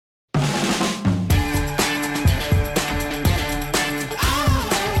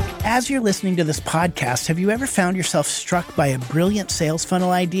as you're listening to this podcast, have you ever found yourself struck by a brilliant sales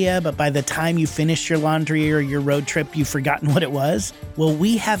funnel idea, but by the time you finish your laundry or your road trip, you've forgotten what it was? Well,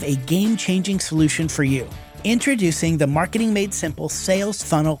 we have a game-changing solution for you. Introducing the Marketing Made Simple Sales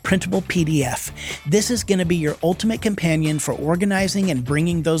Funnel Printable PDF. This is going to be your ultimate companion for organizing and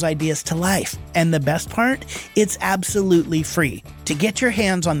bringing those ideas to life. And the best part, it's absolutely free. To get your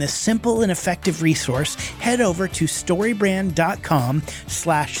hands on this simple and effective resource, head over to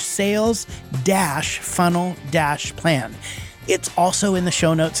storybrand.com/sales-funnel-plan. It's also in the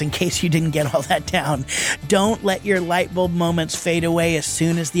show notes in case you didn't get all that down. Don't let your light bulb moments fade away as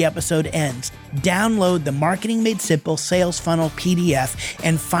soon as the episode ends. Download the Marketing Made Simple Sales Funnel PDF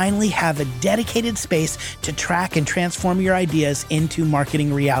and finally have a dedicated space to track and transform your ideas into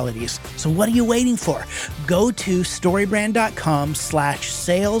marketing realities. So what are you waiting for? Go to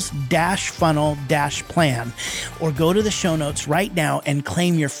storybrand.com/sales-funnel-plan or go to the show notes right now and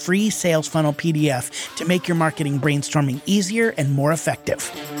claim your free sales funnel PDF to make your marketing brainstorming easier and more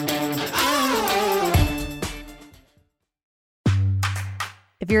effective.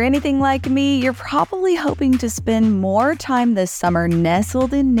 If you're anything like me, you're probably hoping to spend more time this summer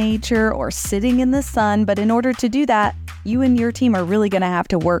nestled in nature or sitting in the sun, but in order to do that, you and your team are really going to have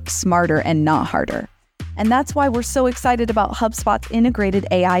to work smarter and not harder. And that's why we're so excited about HubSpot's integrated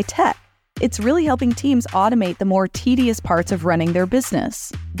AI tech. It's really helping teams automate the more tedious parts of running their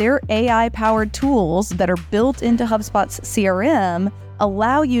business. Their AI-powered tools that are built into HubSpot's CRM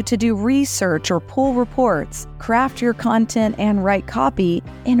allow you to do research or pull reports, craft your content, and write copy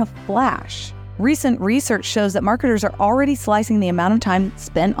in a flash. Recent research shows that marketers are already slicing the amount of time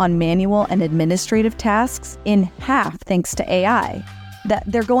spent on manual and administrative tasks in half thanks to AI. That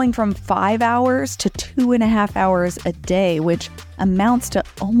they're going from 5 hours to 2.5 hours a day, which amounts to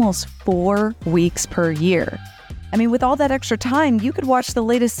almost 4 weeks per year. I mean, with all that extra time, you could watch the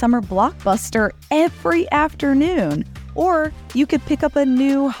latest summer blockbuster every afternoon. Or you could pick up a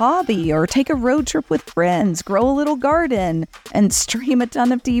new hobby or take a road trip with friends, grow a little garden, and stream a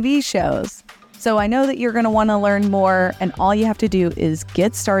ton of TV shows. So I know that you're going to want to learn more, and all you have to do is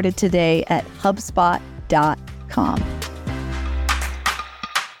get started today at HubSpot.com.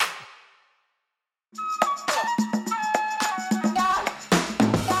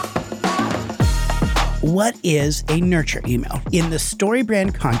 What is a nurture email? In the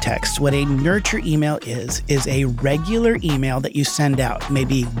StoryBrand context, what a nurture email is a regular email that you send out,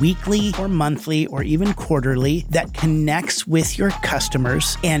 maybe weekly or monthly or even quarterly, that connects with your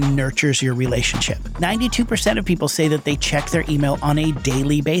customers and nurtures your relationship. 92% of people say that they check their email on a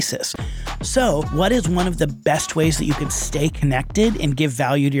daily basis. So, what is one of the best ways that you can stay connected and give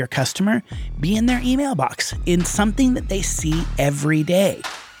value to your customer? Be in their email box, in something that they see every day.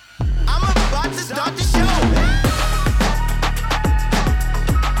 I'm about to start the show.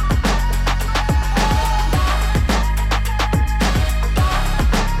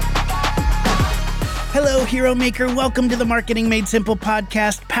 Hello, Hero Maker. Welcome to the Marketing Made Simple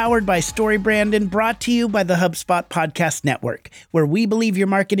podcast, powered by StoryBrand and brought to you by the HubSpot Podcast Network, where we believe your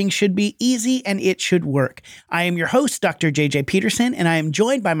marketing should be easy and it should work. I am your host, Dr. JJ Peterson, and I am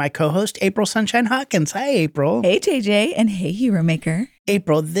joined by my co-host, April Sunshine Hawkins. Hi, April. Hey, JJ, and hey, Hero Maker.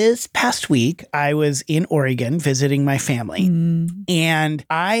 April, this past week, I was in Oregon visiting my family, and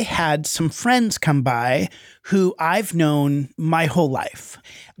I had some friends come by who I've known my whole life.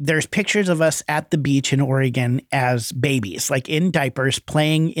 There's pictures of us at the beach in Oregon as babies, like in diapers,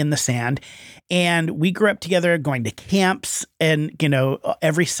 playing in the sand. And we grew up together going to camps and,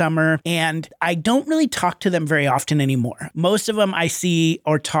 every summer. And I don't really talk to them very often anymore. Most of them I see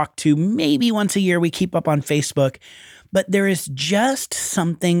or talk to maybe once a year. We keep up on Facebook. But there is just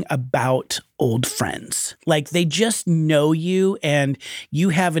something about old friends. Like they just know you and you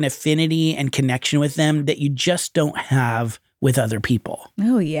have an affinity and connection with them that you just don't have with other people.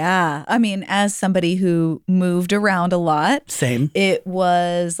 Oh, yeah. I mean, as somebody who moved around a lot. Same. It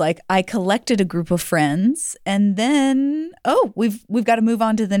was like I collected a group of friends and then, we've got to move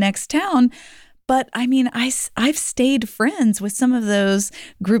on to the next town. But I mean, I've stayed friends with some of those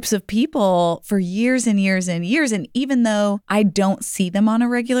groups of people for years and years and years. And even though I don't see them on a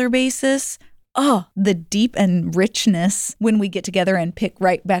regular basis, the deep and richness when we get together and pick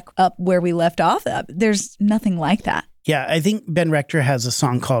right back up where we left off, there's nothing like that. Yeah, I think Ben Rector has a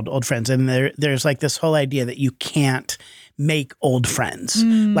song called Old Friends. And there's like this whole idea that you can't make old friends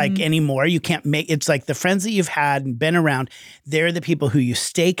like anymore. You can't it's like the friends that you've had and been around, they're the people who you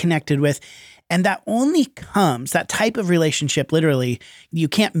stay connected with. And that only comes, that type of relationship, literally, you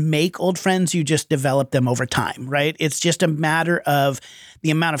can't make old friends, you just develop them over time, right? It's just a matter of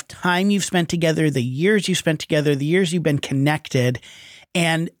the amount of time you've spent together, the years you've spent together, the years you've been connected.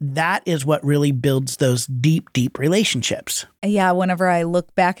 And that is what really builds those deep, deep relationships. Yeah, whenever I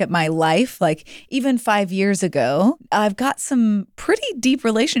look back at my life, like even 5 years ago, I've got some pretty deep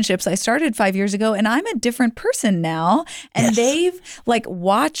relationships I started 5 years ago, and I'm a different person now. And they've like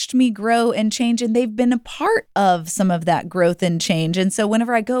watched me grow and change, and they've been a part of some of that growth and change. And so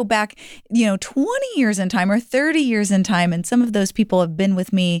whenever I go back, 20 years in time or 30 years in time, and some of those people have been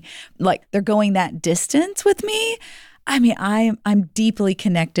with me, like they're going that distance with me, I mean, I'm deeply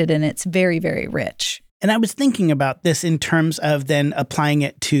connected, and it's very, very rich. And I was thinking about this in terms of then applying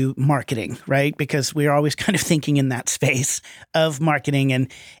it to marketing, right? Because we're always kind of thinking in that space of marketing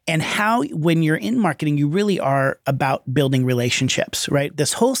and how when you're in marketing, you really are about building relationships, right?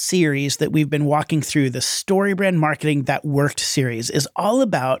 This whole series that we've been walking through, the StoryBrand Marketing That Worked series, is all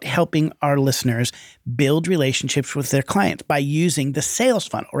about helping our listeners build relationships with their clients by using the sales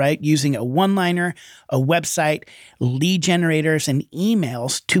funnel, right? Using a one-liner, a website, lead generators, and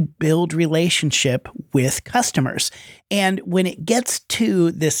emails to build relationship with customers. And when it gets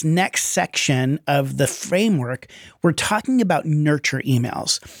to this next section of the framework, we're talking about nurture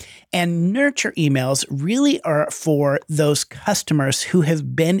emails. And nurture emails really are for those customers who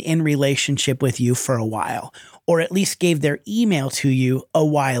have been in relationship with you for a while, or at least gave their email to you a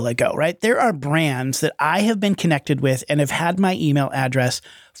while ago, right? There are brands that I have been connected with and have had my email address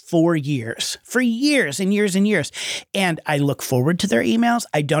for years and years and years. And I look forward to their emails.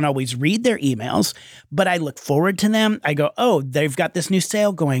 I don't always read their emails, but I look forward to them. I go, oh, they've got this new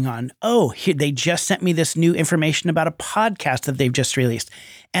sale going on. Oh, they just sent me this new information about a podcast that they've just released.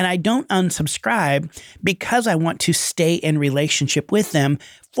 And I don't unsubscribe because I want to stay in relationship with them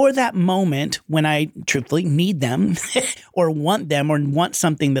for that moment when I truthfully need them or want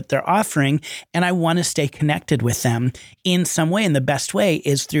something that they're offering. And I want to stay connected with them in some way. And the best way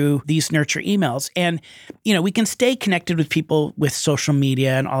is through these nurture emails. And, we can stay connected with people with social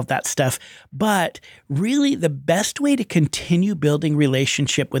media and all of that stuff. But really the best way to continue building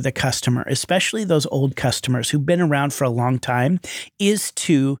relationship with a customer, especially those old customers who've been around for a long time, is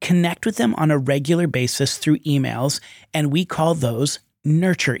to connect with them on a regular basis through emails. And we call those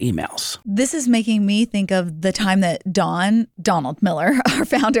nurture emails. This is making me think of the time that Donald Miller, our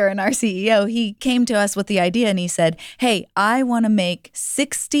founder and our CEO, he came to us with the idea and he said, hey, I want to make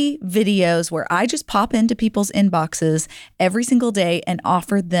 60 videos where I just pop into people's inboxes every single day and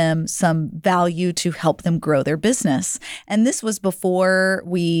offer them some value to help them grow their business. And this was before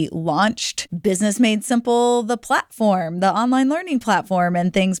we launched Business Made Simple, the platform, the online learning platform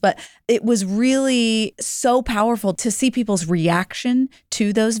and things. But it was really so powerful to see people's reaction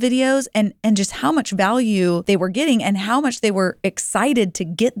to those videos and just how much value they were getting and how much they were excited to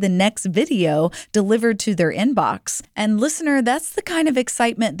get the next video delivered to their inbox. And listener, that's the kind of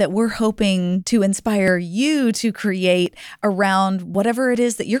excitement that we're hoping to inspire you to create around whatever it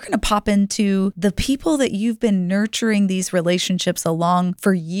is that you're going to pop into the people that you've been nurturing these relationships along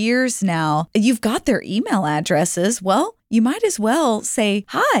for years now. You've got their email addresses. Well, you might as well say,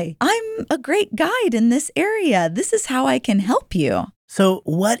 hi, I'm a great guide in this area. This is how I can help you. So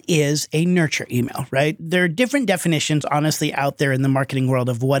what is a nurture email, right? There are different definitions, honestly, out there in the marketing world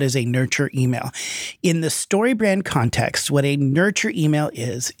of what is a nurture email. In the StoryBrand context, what a nurture email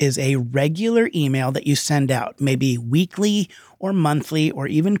is a regular email that you send out, maybe weekly or monthly or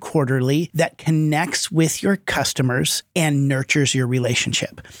even quarterly, that connects with your customers and nurtures your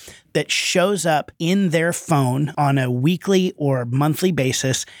relationship, that shows up in their phone on a weekly or monthly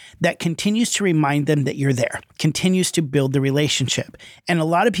basis, that continues to remind them that you're there, continues to build the relationship. And a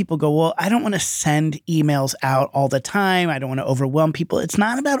lot of people go, well, I don't want to send emails out all the time. I don't want to overwhelm people. It's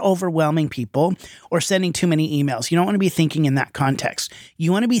not about overwhelming people or sending too many emails. You don't want to be thinking in that context.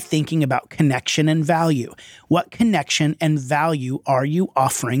 You want to be thinking about connection and value. What connection and value are you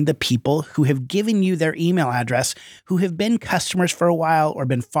offering the people who have given you their email address, who have been customers for a while or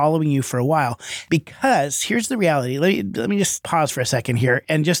been following you for a while? Because here's the reality. Let me just pause for a second here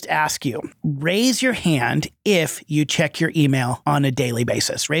and just ask you, raise your hand if you check your email on a daily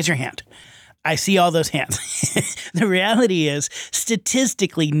basis. Raise your hand. I see all those hands. The reality is,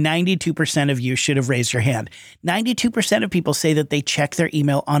 statistically, 92% of you should have raised your hand. 92% of people say that they check their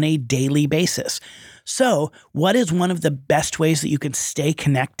email on a daily basis. So what is one of the best ways that you can stay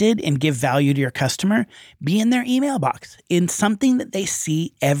connected and give value to your customer? Be in their email box, in something that they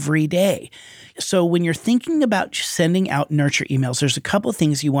see every day. So when you're thinking about sending out nurture emails, there's a couple of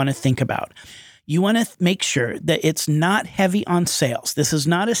things you want to think about. You want to make sure that it's not heavy on sales. This is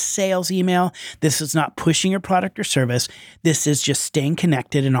not a sales email. This is not pushing your product or service. This is just staying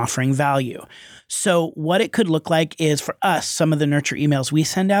connected and offering value. So what it could look like is for us, some of the nurture emails we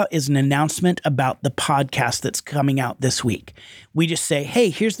send out is an announcement about the podcast that's coming out this week. We just say, hey,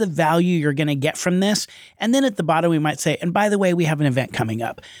 here's the value you're going to get from this. And then at the bottom, we might say, and by the way, we have an event coming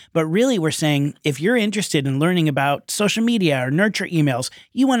up. But really, we're saying, if you're interested in learning about social media or nurture emails,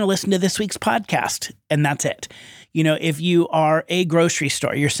 you want to listen to this week's podcast. And that's it. You know, if you are a grocery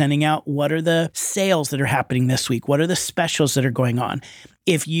store, you're sending out what are the sales that are happening this week? What are the specials that are going on?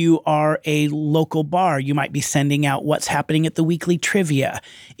 If you are a local bar, you might be sending out what's happening at the weekly trivia.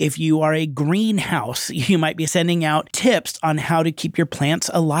 If you are a greenhouse, you might be sending out tips on how to keep your plants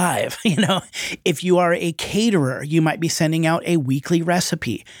alive. You know, if you are a caterer, you might be sending out a weekly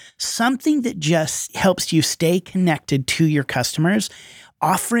recipe, something that just helps you stay connected to your customers,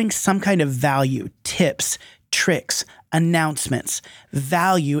 offering some kind of value, tips, tricks, announcements,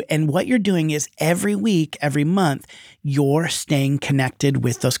 value. And what you're doing is every week, every month, you're staying connected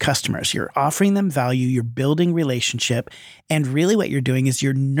with those customers. You're offering them value, you're building relationship, and really what you're doing is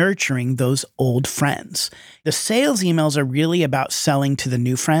you're nurturing those old friends. The sales emails are really about selling to the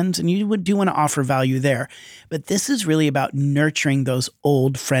new friends, and you do want to offer value there. But this is really about nurturing those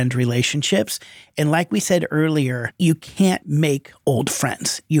old friend relationships. And like we said earlier, you can't make old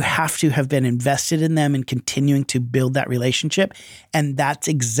friends. You have to have been invested in them and continuing to build that relationship. And that's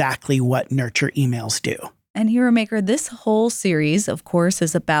exactly what nurture emails do. And Hero Maker, this whole series, of course,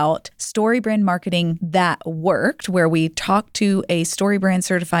 is about story brand marketing that worked, where we talk to a story brand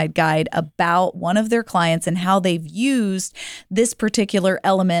certified guide about one of their clients and how they've used this particular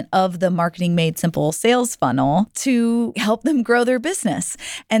element of the Marketing Made Simple sales funnel to help them grow their business.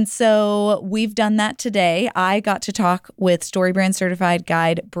 And so we've done that today. I got to talk with story brand certified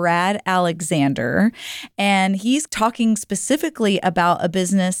guide Brad Alexander, and he's talking specifically about a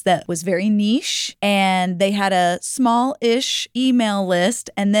business that was very niche, and they had a small-ish email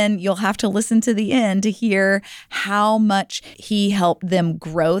list, and then you'll have to listen to the end to hear how much he helped them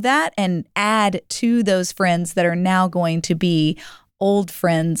grow that and add to those friends that are now going to be old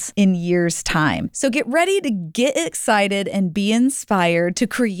friends in years' time. So get ready to get excited and be inspired to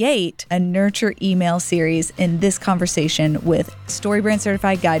create a nurture email series in this conversation with StoryBrand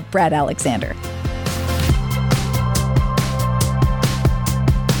Certified Guide Brad Alexander.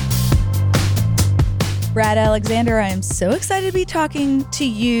 Brad Alexander, I am so excited to be talking to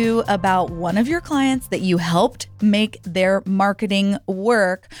you about one of your clients that you helped make their marketing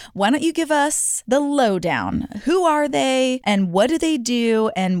work. Why don't you give us the lowdown? Who are they and what do they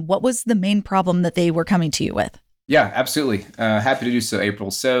do? And what was the main problem that they were coming to you with? Yeah, absolutely. Happy to do so, April.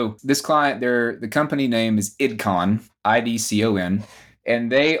 So this client, the company name is IDCON, IDCON.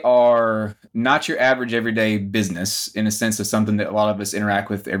 And they are not your average everyday business in a sense of something that a lot of us interact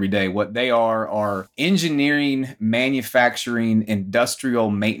with every day. What they are engineering, manufacturing,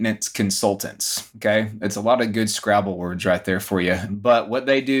 industrial maintenance consultants. Okay. It's a lot of good Scrabble words right there for you. But what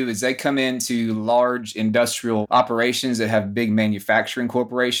they do is they come into large industrial operations that have big manufacturing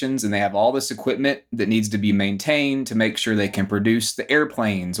corporations, and they have all this equipment that needs to be maintained to make sure they can produce the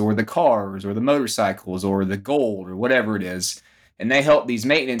airplanes or the cars or the motorcycles or the gold or whatever it is. And they help these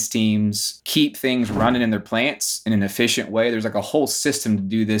maintenance teams keep things running in their plants in an efficient way. There's like a whole system to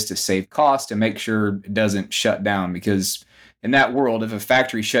do this to save cost and make sure it doesn't shut down. Because in that world, if a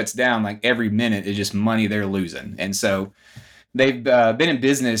factory shuts down, like every minute is just money they're losing. And so they've been in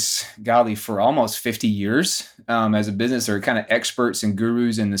business, golly, for almost 50 years as a business. They're kind of experts and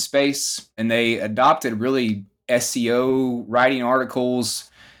gurus in the space. And they adopted really SEO, writing articles,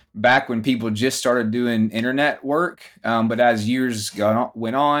 back when people just started doing internet work. But as years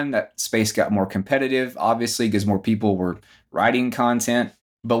went on, that space got more competitive, obviously, because more people were writing content.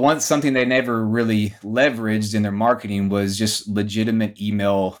 But something they never really leveraged in their marketing was just legitimate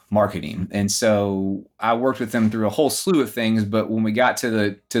email marketing. And so I worked with them through a whole slew of things. But when we got to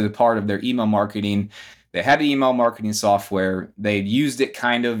the part of their email marketing, they had an email marketing software. They'd used it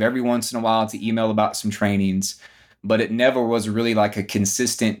kind of every once in a while to email about some trainings, but it never was really like a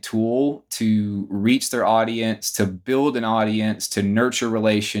consistent tool to reach their audience, to build an audience, to nurture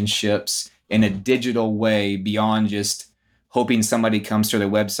relationships in a digital way beyond just hoping somebody comes to their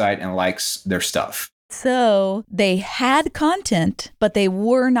website and likes their stuff. So they had content, but they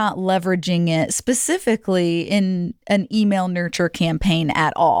were not leveraging it specifically in an email nurture campaign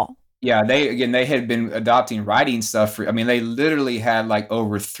at all. Yeah, they had been adopting writing stuff. They literally had like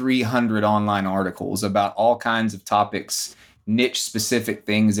over 300 online articles about all kinds of topics, niche specific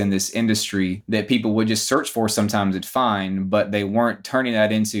things in this industry that people would just search for sometimes and find, but they weren't turning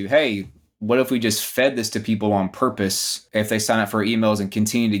that into, hey, what if we just fed this to people on purpose if they sign up for our emails and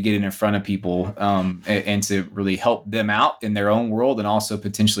continue to get it in front of people, and to really help them out in their own world and also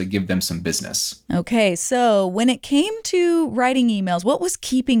potentially give them some business. Okay, so when it came to writing emails, what was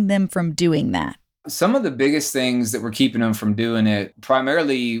keeping them from doing that? Some of the biggest things that were keeping them from doing it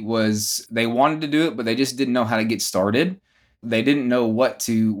primarily was they wanted to do it, but they just didn't know how to get started. They didn't know where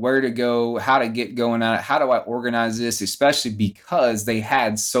to go, how to get going on it. How do I organize this? Especially because they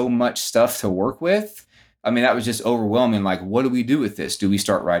had so much stuff to work with. I mean, that was just overwhelming. Like, what do we do with this? Do we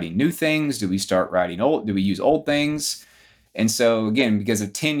start writing new things? Do we start writing old? Do we use old things? And so again, because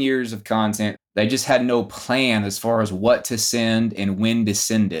of 10 years of content, they just had no plan as far as what to send and when to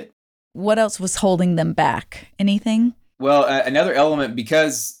send it. What else was holding them back? Anything? Well, another element,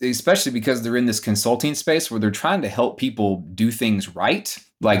 especially because they're in this consulting space where they're trying to help people do things right,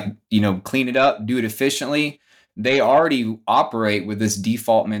 like, clean it up, do it efficiently. They already operate with this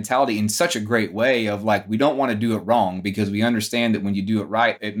default mentality in such a great way of like, we don't want to do it wrong because we understand that when you do it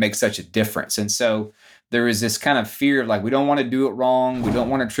right, it makes such a difference. And so there is this kind of fear of like, we don't want to do it wrong. We don't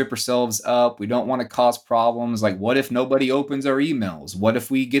want to trip ourselves up. We don't want to cause problems. Like, what if nobody opens our emails? What if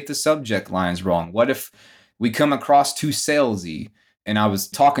we get the subject lines wrong? What if we come across too salesy? And I was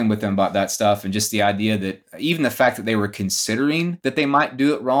talking with them about that stuff, and just the idea that even the fact that they were considering that they might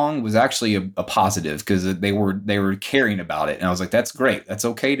do it wrong was actually a positive, because they were caring about it. And I was like, that's great. That's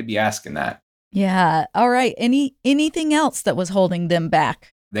okay to be asking that. Yeah. All right. Anything else that was holding them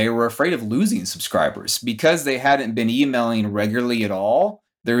back? They were afraid of losing subscribers because they hadn't been emailing regularly at all.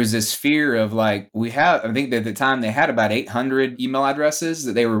 There was this fear of like, I think that at the time they had about 800 email addresses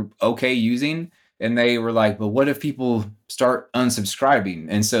that they were okay using. And they were like, but what if people start unsubscribing?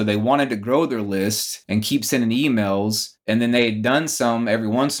 And so they wanted to grow their list and keep sending emails. And then they had done some every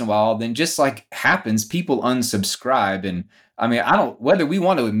once in a while. Then just like happens, people unsubscribe. And I mean, whether we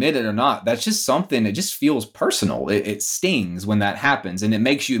want to admit it or not, that's just something that just feels personal. It stings when that happens. And it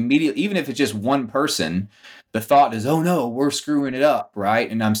makes you immediately, even if it's just one person, the thought is, oh no, we're screwing it up,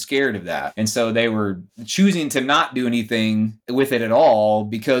 right? And I'm scared of that. And so they were choosing to not do anything with it at all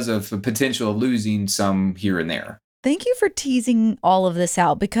because of the potential of losing some here and there. Thank you for teasing all of this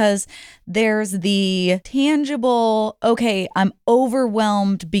out, because there's the tangible, okay, I'm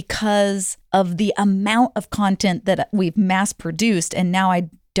overwhelmed because of the amount of content that we've mass produced, and now I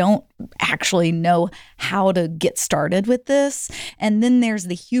don't actually know how to get started with this. And then there's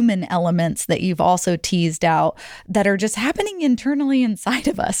the human elements that you've also teased out that are just happening internally inside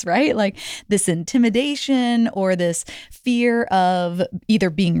of us, right? Like this intimidation or this fear of either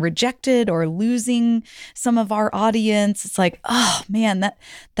being rejected or losing some of our audience. It's like, oh man,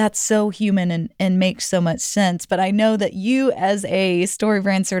 that's so human and makes so much sense. But I know that you, as a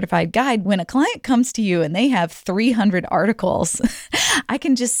StoryBrand certified guide, when a client comes to you and they have 300 articles, I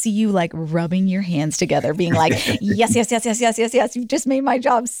can just see you like rubbing your hands together, being like, yes, yes, yes, yes, yes, yes, yes. You've just made my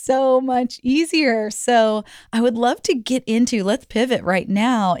job so much easier. So I would love to get into, let's pivot right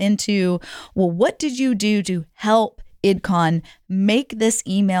now into, well, what did you do to help IDCON make this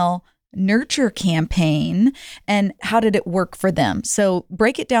email nurture campaign, and how did it work for them? So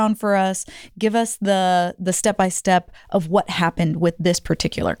break it down for us. Give us the step-by-step of what happened with this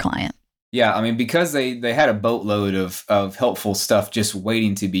particular client. Yeah, I mean, because they had a boatload of helpful stuff just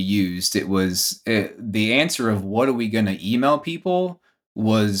waiting to be used, the answer of what are we going to email people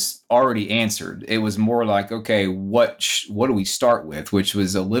was already answered. It was more like, okay, what do we start with, which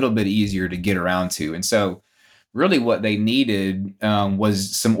was a little bit easier to get around to. And so really what they needed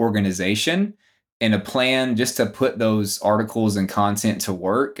was some organization and a plan just to put those articles and content to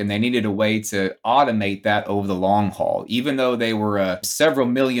work. And they needed a way to automate that over the long haul. Even though they were a several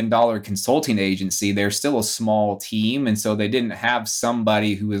 $1 million consulting agency, they're still a small team. And so they didn't have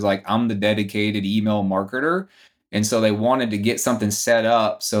somebody who was like, I'm the dedicated email marketer. And so they wanted to get something set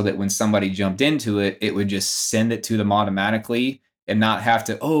up so that when somebody jumped into it, it would just send it to them automatically and not have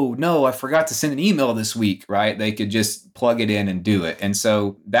to, oh no, I forgot to send an email this week, right? They could just plug it in and do it. And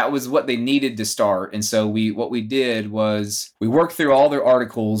so that was what they needed to start. And so what we did was we worked through all their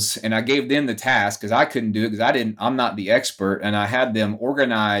articles, and I gave them the task because I couldn't do it because I'm not the expert. And I had them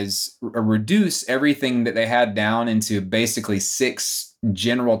organize or reduce everything that they had down into basically 6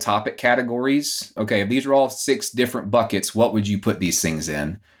 general topic categories. Okay, if these are all 6 different buckets, what would you put these things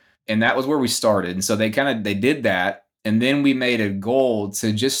in? And that was where we started. And so they did that. And then we made a goal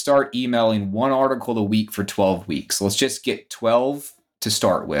to just start emailing 1 article a week for 12 weeks. So let's just get 12 to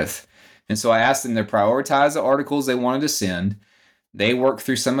start with. And so I asked them to prioritize the articles they wanted to send. They worked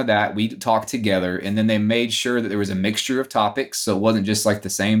through some of that. We talked together, and then they made sure that there was a mixture of topics. So it wasn't just like the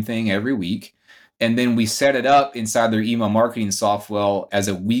same thing every week. And then we set it up inside their email marketing software as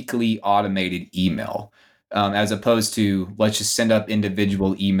a weekly automated email, as opposed to let's just send up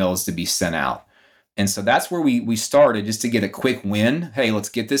individual emails to be sent out. And so that's where we started, just to get a quick win. Hey, let's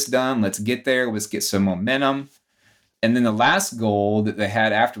get this done. Let's get there. Let's get some momentum. And then the last goal that they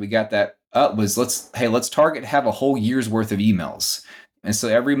had after we got that up was let's target have a whole year's worth of emails. And so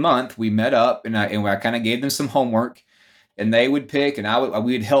every month we met up and I kind of gave them some homework, and they would pick, and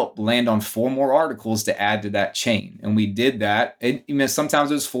we would help land on 4 more articles to add to that chain. And we did that.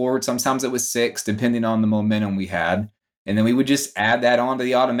 Sometimes it was 4, sometimes it was 6, depending on the momentum we had. And then we would just add that onto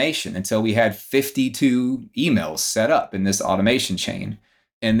the automation until we had 52 emails set up in this automation chain.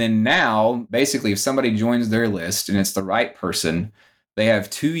 And then now, basically, if somebody joins their list and it's the right person, they have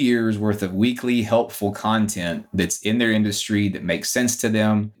 2 years worth of weekly helpful content that's in their industry, that makes sense to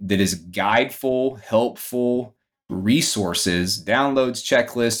them, that is guideful, helpful, resources, downloads,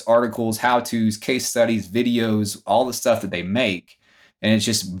 checklists, articles, how-tos, case studies, videos, all the stuff that they make. And it's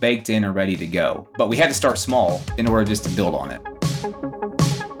just baked in and ready to go. But we had to start small in order just to build on it.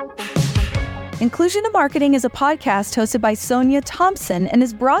 Inclusion in Marketing is a podcast hosted by Sonia Thompson and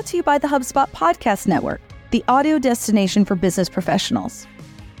is brought to you by the HubSpot Podcast Network, the audio destination for business professionals.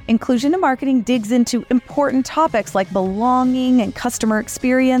 Inclusion in Marketing digs into important topics like belonging and customer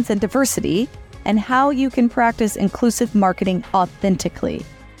experience and diversity, and how you can practice inclusive marketing authentically.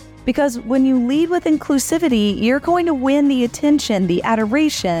 Because when you lead with inclusivity, you're going to win the attention, the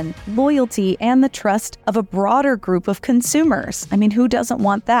adoration, loyalty, and the trust of a broader group of consumers. I mean, who doesn't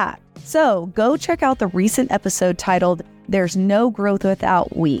want that? So go check out the recent episode titled, There's No Growth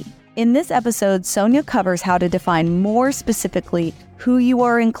Without We. In this episode, Sonia covers how to define more specifically who you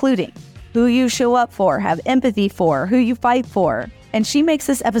are including, who you show up for, have empathy for, who you fight for. And she makes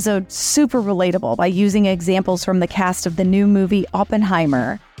this episode super relatable by using examples from the cast of the new movie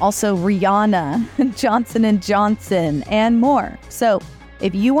Oppenheimer, also Rihanna, Johnson & Johnson, and more. So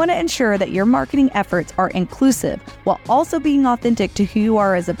if you want to ensure that your marketing efforts are inclusive while also being authentic to who you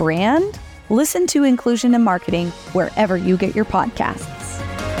are as a brand, listen to Inclusion in Marketing wherever you get your podcasts.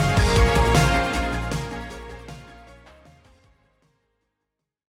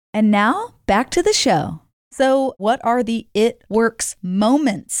 And now back to the show. So what are the It Works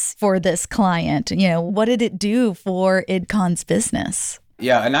moments for this client? What did it do for IDCON's business?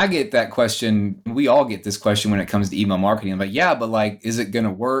 Yeah, and I get that question. We all get this question when it comes to email marketing. I'm like, yeah, but is it going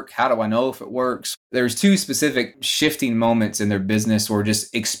to work? How do I know if it works? There's 2 specific shifting moments in their business or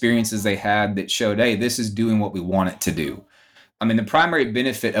just experiences they had that showed, hey, this is doing what we want it to do. I mean, the primary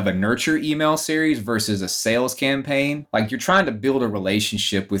benefit of a nurture email series versus a sales campaign, you're trying to build a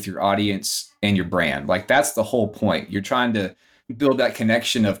relationship with your audience and your brand. That's the whole point. You're trying to build that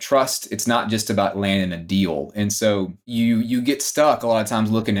connection of trust. It's not just about landing a deal. And so you get stuck a lot of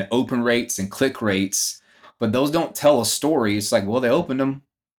times looking at open rates and click rates, but those don't tell a story. It's well, they opened them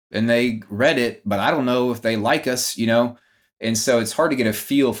and they read it, but I don't know if they like us, And so it's hard to get a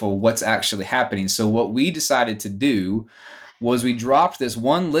feel for what's actually happening. So what we decided to do was we dropped this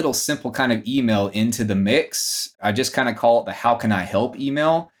one little simple kind of email into the mix. I just kind of call it the how can I help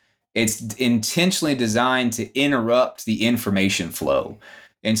email. It's intentionally designed to interrupt the information flow.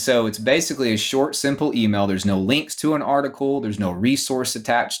 And so it's basically a short, simple email. There's no links to an article. There's no resource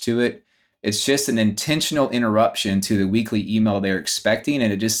attached to it. It's just an intentional interruption to the weekly email they're expecting.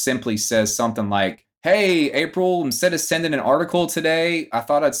 And it just simply says something like, hey, April, instead of sending an article today, I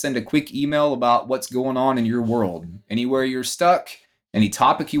thought I'd send a quick email about what's going on in your world. Anywhere you're stuck, any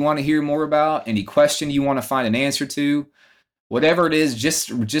topic you want to hear more about, any question you want to find an answer to, whatever it is,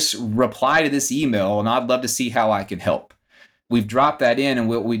 just reply to this email, and I'd love to see how I can help. We've dropped that in, and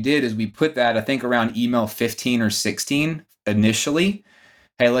what we did is we put that, I think, around email 15 or 16 initially.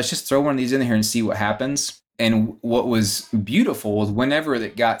 Hey, let's just throw one of these in here and see what happens. And what was beautiful was whenever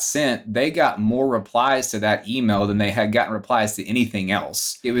it got sent, they got more replies to that email than they had gotten replies to anything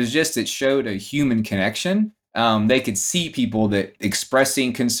else. It showed a human connection. They could see people that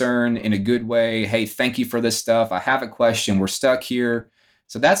expressing concern in a good way. Hey, thank you for this stuff. I have a question. We're stuck here.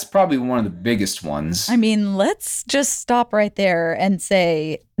 So that's probably one of the biggest ones. I mean, let's just stop right there and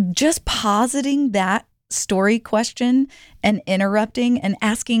say, just positing that story question and interrupting and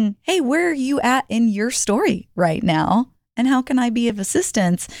asking, hey, where are you at in your story right now? And how can I be of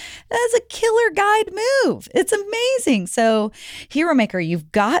assistance? That's a killer guide move. It's amazing. So Hero Maker,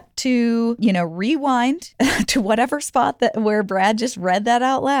 you've got to, rewind to whatever spot where Brad just read that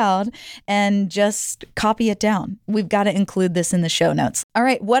out loud and just copy it down. We've got to include this in the show notes. All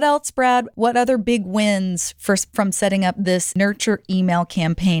right. What else, Brad? What other big wins from setting up this nurture email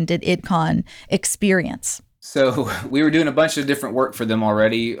campaign did IDCON experience? So we were doing a bunch of different work for them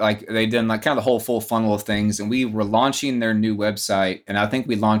already. Like they done like kind of the whole full funnel of things. And we were launching their new website. And I think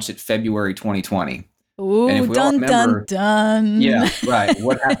we launched it February 2020. And if Ooh, we all dun, remember, dun. yeah, right.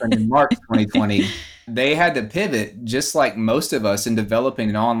 What happened in March 2020? They had to pivot just like most of us in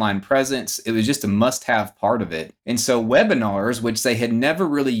developing an online presence. It was just a must-have part of it. And so webinars, which they had never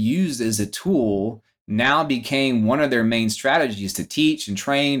really used as a tool, now became one of their main strategies to teach and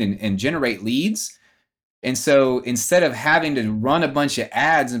train and generate leads. And so instead of having to run a bunch of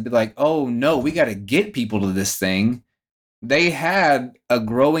ads and be like, oh no, we got to get people to this thing, they had a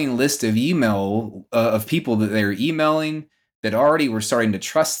growing list of email of people that they were emailing that already were starting to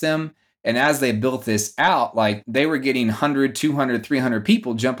trust them. And as they built this out, like they were getting 100, 200, 300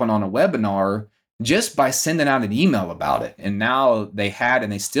 people jumping on a webinar just by sending out an email about it. And now they had,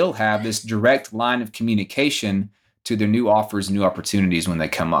 and they still have, this direct line of communication to their new offers, new opportunities when they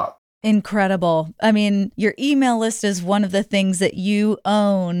come up. Incredible. I mean, your email list is one of the things that you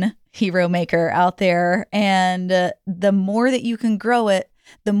own, Hero Maker, out there. And the more that you can grow it,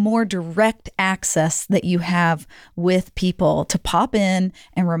 the more direct access that you have with people to pop in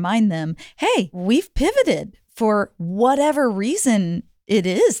and remind them, hey, we've pivoted for whatever reason it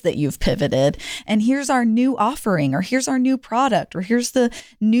is that you've pivoted. And here's our new offering, or here's our new product, or here's the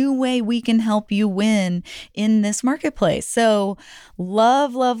new way we can help you win in this marketplace. So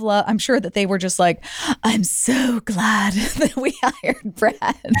love, love, love. I'm sure that they were just like, I'm so glad that we hired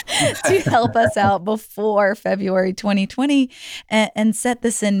Brad to help us out before February 2020 and set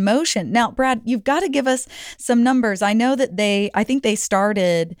this in motion. Now, Brad, you've got to give us some numbers. I know that I think they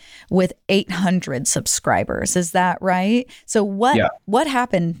started with 800 subscribers. Is that right? So what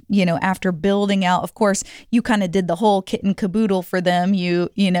happened, after building out? Of course, you kind of did the whole kit and caboodle for them. You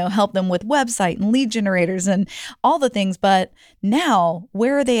helped them with website and lead generators and all the things. But now,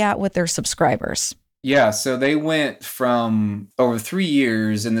 where are they at with their subscribers? Yeah, so they went from over 3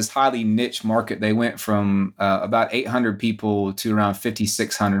 years in this highly niche market. They went from about 800 people to around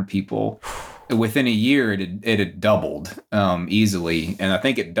 5,600 people. Within a year, it had doubled easily. And I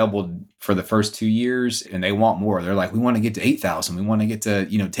think it doubled for the first 2 years, and they want more. They're like, we want to get to 8,000. We want to get to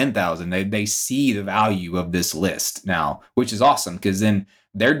 10,000. They see the value of this list now, which is awesome, because then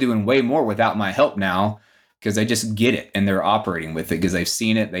they're doing way more without my help now, because they just get it and they're operating with it because they've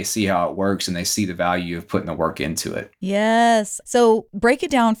seen it, they see how it works, and they see the value of putting the work into it. Yes. So break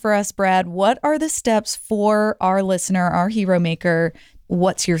it down for us, Brad. What are the steps for our listener, our Hero Maker?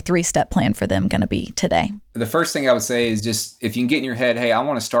 What's your 3-step plan for them going to be today? The first thing I would say is just, if you can get in your head, hey, I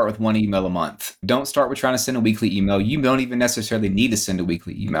want to start with 1 email a month. Don't start with trying to send a weekly email. You don't even necessarily need to send a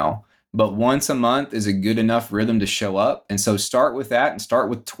weekly email, but once a month is a good enough rhythm to show up. And so start with that and start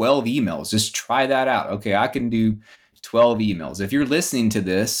with 12 emails. Just try that out. Okay, I can do 12 emails. If you're listening to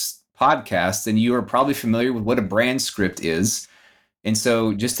this podcast, then you are probably familiar with what a brand script is. And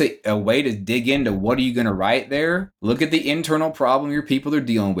so just a way to dig into what are you going to write there, look at the internal problem your people are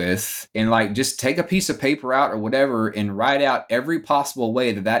dealing with, and just take a piece of paper out or whatever and write out every possible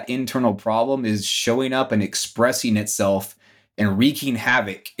way that internal problem is showing up and expressing itself and wreaking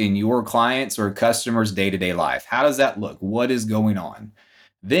havoc in your clients' or customers' day-to-day life. How does that look? What is going on?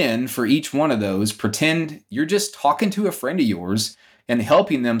 Then for each one of those, pretend you're just talking to a friend of yours and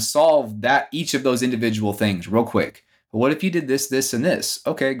helping them solve each of those individual things real quick. What if you did this, this, and this?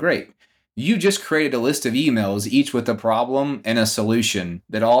 Okay, great. You just created a list of emails, each with a problem and a solution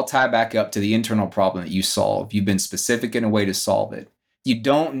that all tie back up to the internal problem that you solve. You've been specific in a way to solve it. You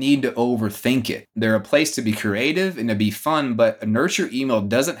don't need to overthink it. They're a place to be creative and to be fun, but a nurture email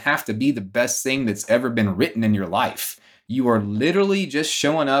doesn't have to be the best thing that's ever been written in your life. You are literally just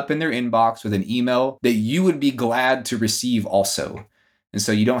showing up in their inbox with an email that you would be glad to receive also. And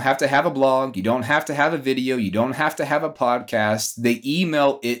so you don't have to have a blog, you don't have to have a video, you don't have to have a podcast. The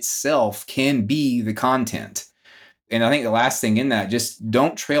email itself can be the content. And I think the last thing in that, just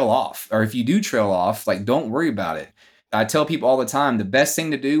don't trail off. Or if you do trail off, don't worry about it. I tell people all the time, the best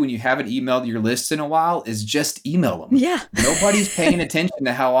thing to do when you haven't emailed your list in a while is just email them. Yeah. Nobody's paying attention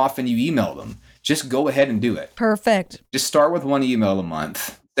to how often you email them. Just go ahead and do it. Perfect. Just start with 1 email a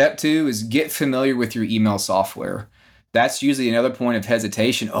month. Step 2 is get familiar with your email software. That's usually another point of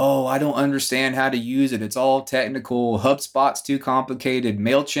hesitation. Oh, I don't understand how to use it. It's all technical. HubSpot's too complicated.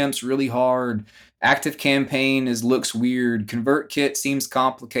 MailChimp's really hard. ActiveCampaign looks weird. ConvertKit seems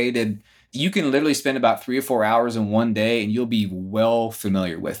complicated. You can literally spend about 3 or 4 hours in one day and you'll be well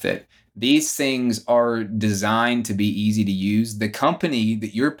familiar with it. These things are designed to be easy to use. The company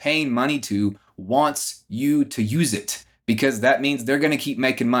that you're paying money to wants you to use it because that means they're going to keep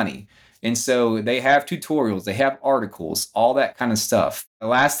making money. And so they have tutorials, they have articles, all that kind of stuff. The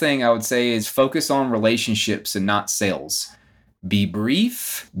last thing I would say is focus on relationships and not sales. Be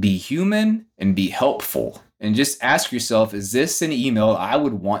brief, be human, and be helpful. And just ask yourself, is this an email I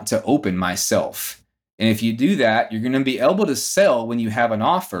would want to open myself? And if you do that, you're going to be able to sell when you have an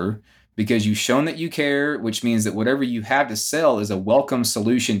offer because you've shown that you care, which means that whatever you have to sell is a welcome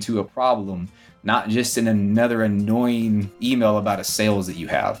solution to a problem, not just in another annoying email about a sales that you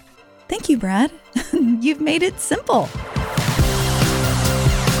have. Thank you, Brad. You've made it simple.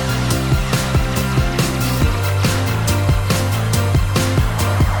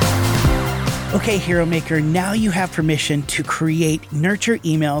 Okay, Hero Maker, now you have permission to create nurture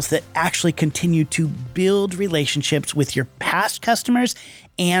emails that actually continue to build relationships with your past customers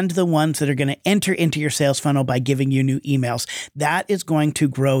and the ones that are going to enter into your sales funnel by giving you new emails. That is going to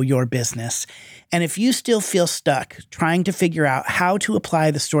grow your business. And if you still feel stuck trying to figure out how to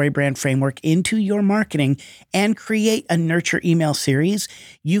apply the StoryBrand framework into your marketing and create a nurture email series,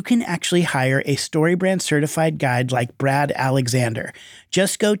 you can actually hire a StoryBrand certified guide like Brad Alexander.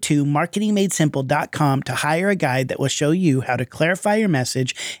 Just go to marketingmadesimple.com to hire a guide that will show you how to clarify your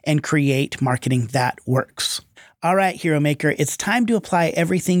message and create marketing that works. All right, Hero Maker, it's time to apply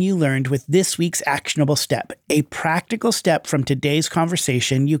everything you learned with this week's actionable step, a practical step from today's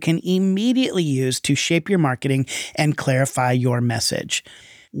conversation you can immediately use to shape your marketing and clarify your message.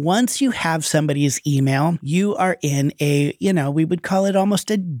 Once you have somebody's email, you are in a, we would call it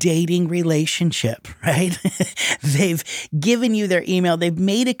almost a dating relationship, right? They've given you their email. They've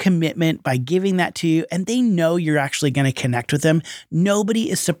made a commitment by giving that to you, and they know you're actually going to connect with them. Nobody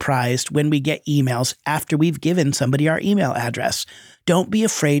is surprised when we get emails after we've given somebody our email address. Don't be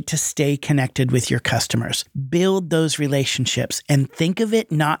afraid to stay connected with your customers. Build those relationships and think of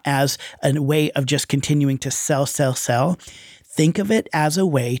it not as a way of just continuing to sell. Think of it as a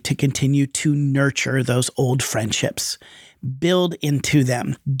way to continue to nurture those old friendships. Build into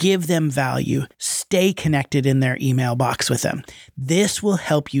them, give them value, stay connected in their email box with them. This will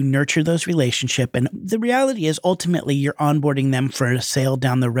help you nurture those relationships. And the reality is ultimately you're onboarding them for a sale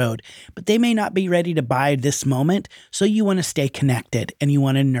down the road, but they may not be ready to buy this moment. So you want to stay connected and you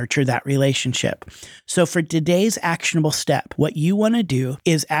want to nurture that relationship. So for today's actionable step, what you want to do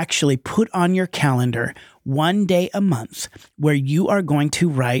is actually put on your calendar one day a month where you are going to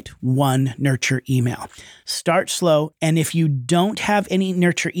write one nurture email. Start slow, and if you don't have any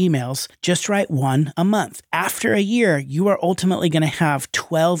nurture emails, just write one a month. After a year, you are ultimately going to have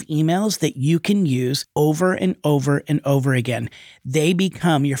 12 emails that you can use over and over and over again. They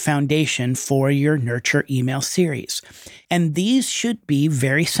become your foundation for your nurture email series. And these should be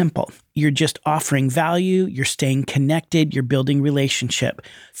very simple. You're just offering value, you're staying connected, you're building relationship.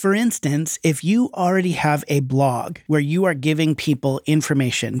 For instance, if you already have a blog where you are giving people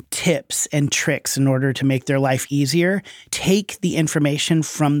information, tips, and tricks in order to make their life easier, take the information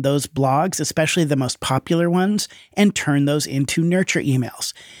from those blogs, especially the most popular ones, and turn those into nurture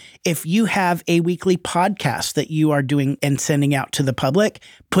emails. If you have a weekly podcast that you are doing and sending out to the public,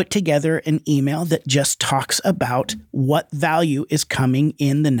 put together an email that just talks about what value is coming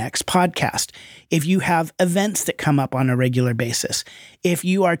in the next podcast. If you have events that come up on a regular basis, if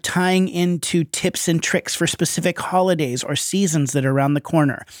you are tying into tips and tricks for specific holidays or seasons that are around the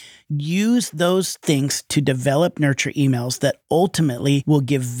corner, use those things to develop nurture emails that ultimately will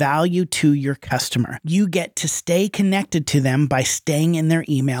give value to your customer. You get to stay connected to them by staying in their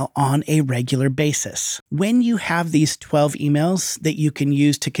email on a regular basis. When you have these 12 emails that you can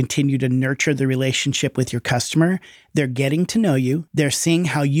use to continue to nurture the relationship with your customer, they're getting to know you, they're seeing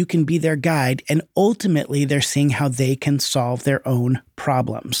how you can be their guide, and ultimately they're seeing how they can solve their own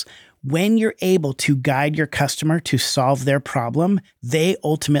problems. When you're able to guide your customer to solve their problem, they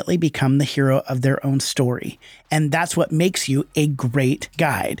ultimately become the hero of their own story. And that's what makes you a great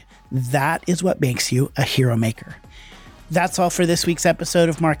guide. That is what makes you a hero maker. That's all for this week's episode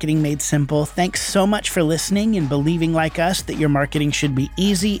of Marketing Made Simple. Thanks so much for listening and believing like us that your marketing should be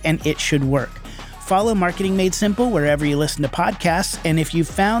easy and it should work. Follow Marketing Made Simple wherever you listen to podcasts. And if you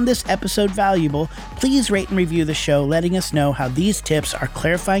found this episode valuable, please rate and review the show, letting us know how these tips are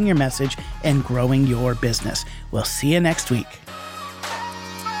clarifying your message and growing your business. We'll see you next week.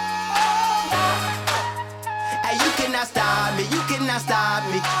 Hey, you cannot stop me. You cannot stop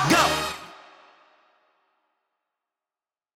me.